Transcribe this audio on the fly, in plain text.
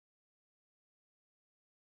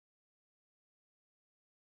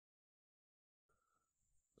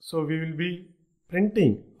So we will be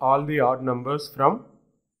printing all the odd numbers from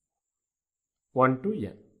 1 to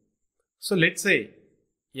n. So let's say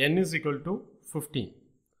n is equal to 15.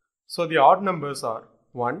 So the odd numbers are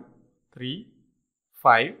 1, 3,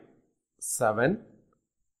 5, 7,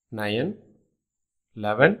 9,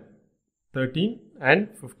 11, 13 and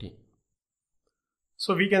 15.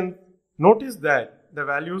 So we can notice that the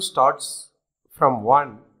value starts from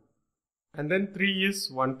 1 and then 3 is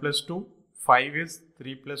 1 plus 2, 5 is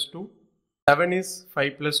 3 plus 2, 7 is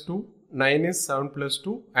 5 plus 2, 9 is 7 plus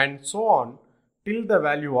 2 and so on till the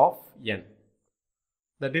value of n.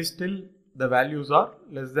 That is till the values are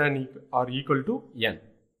less than or equal to n.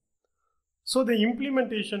 So the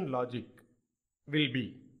implementation logic will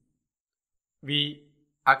be, we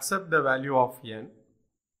accept the value of n,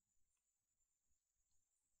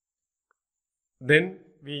 then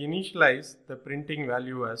we initialize the printing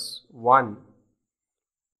value as 1.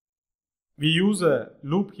 We use a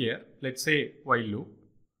loop here, let's say while loop.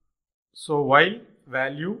 So while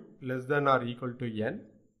value less than or equal to n,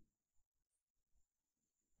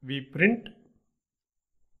 we print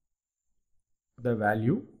the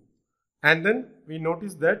value and then we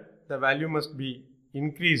notice that the value must be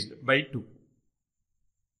increased by 2.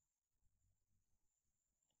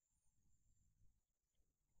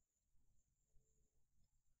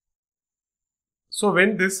 So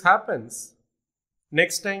when this happens,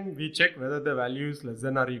 next time we check whether the value is less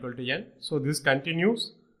than or equal to n. So this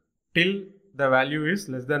continues till the value is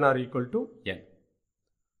less than or equal to n.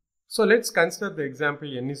 So let's consider the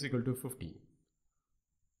example n is equal to 15.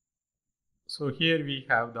 So here we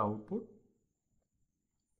have the output.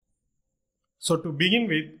 So to begin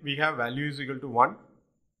with, we have value is equal to 1.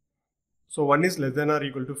 So 1 is less than or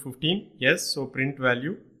equal to 15. Yes, so print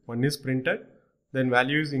value. 1 is printed. Then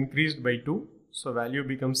value is increased by 2. So value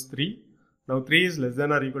becomes 3. Now 3 is less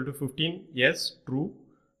than or equal to 15. Yes, true.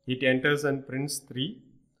 It enters and prints 3.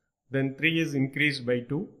 Then 3 is increased by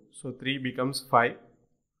 2. So 3 becomes 5.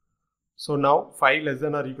 So now 5 less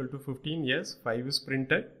than or equal to 15. Yes, 5 is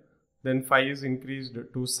printed. Then 5 is increased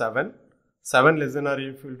to 7. 7 less than or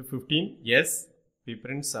equal to 15. Yes, we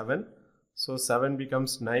print 7. So 7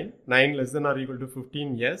 becomes 9. 9 less than or equal to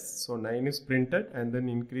 15. Yes, so 9 is printed and then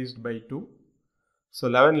increased by 2. So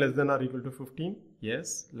 11 less than or equal to 15.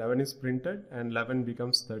 Yes, 11 is printed and 11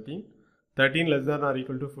 becomes 13. 13 less than or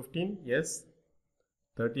equal to 15. Yes,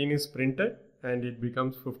 13 is printed and it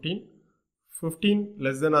becomes 15. 15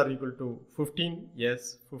 less than or equal to 15.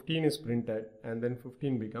 Yes, 15 is printed and then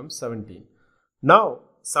 15 becomes 17. Now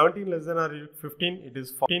 17 less than or equal to 15,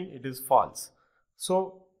 it is false.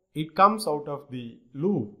 So it comes out of the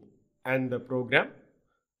loop and the program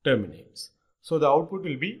terminates. So the output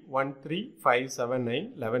will be 1, 3, 5, 7,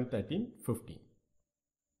 9, 11, 13, 15.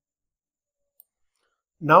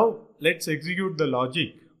 Now let's execute the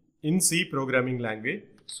logic in C programming language.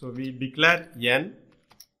 So we declare n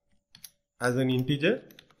as an integer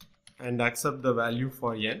and accept the value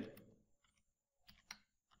for n.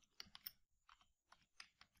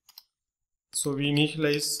 So we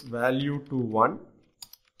initialize value to 1.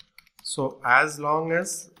 So as long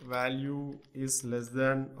as value is less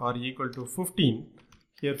than or equal to 15,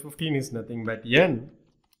 here 15 is nothing but n.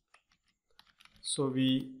 So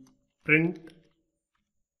we print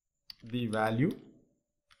the value.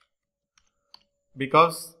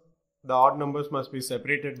 Because the odd numbers must be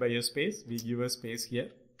separated by a space, we give a space here.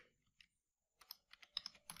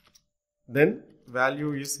 Then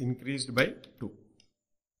value is increased by 2.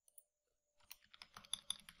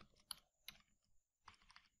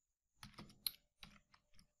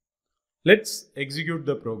 Let's execute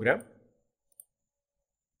the program.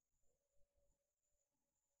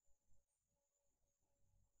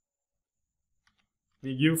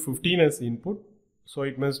 We give 15 as input, so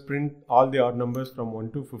it must print all the odd numbers from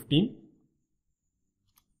 1 to 15.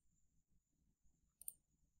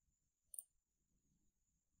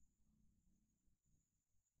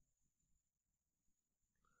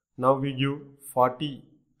 Now we give 40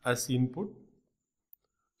 as input,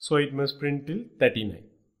 so it must print till 39.